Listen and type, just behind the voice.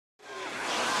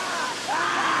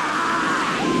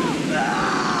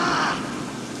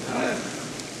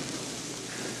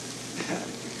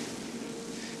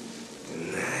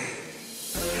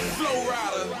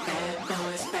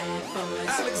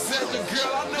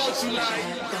go to like.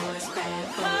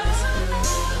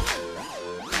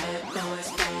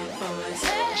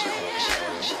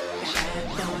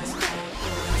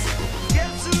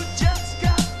 Guess who just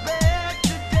got back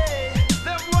today?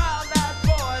 Them wild-eyed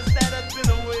boys that had been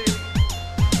away.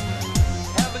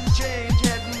 Haven't changed,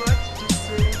 had much to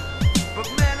say. But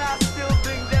man, I still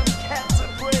think them cats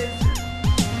are crazy.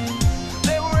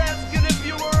 They were asking if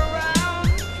you were around,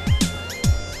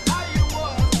 how you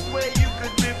was, where you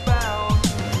could be found.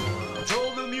 I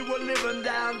told them you were living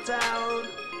downtown,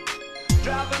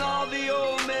 driving all the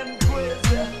old men crazy.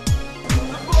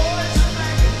 The boys are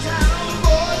back in town,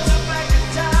 boys are back in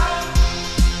town.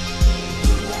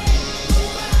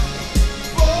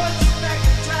 Boys are back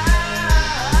in town.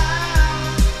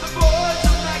 The boys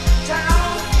are back in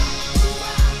town.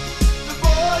 The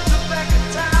boys are back in town. The boys are back in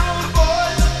town. The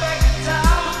boys are back in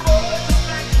town. The boys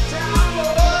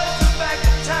are back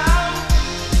in town.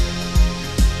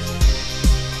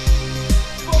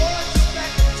 Boys are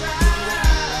back in town.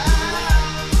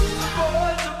 The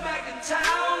boys are back in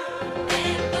town.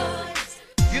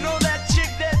 You know that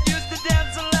chick that used to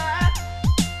dance a lot?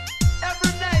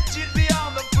 Every night she'd be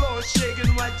on the floor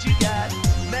shaking what you got.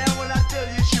 Man, when I tell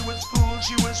you she was cool,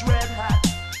 she was red hot.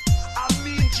 I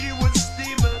mean, she was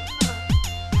steaming.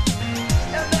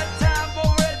 And that time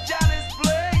over at Johnny's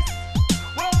place,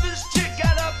 well, this chick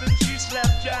got up and she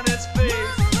slapped Johnny's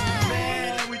face.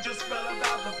 Man, we just fell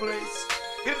about the place.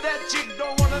 If that chick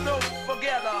don't wanna know,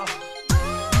 forget her.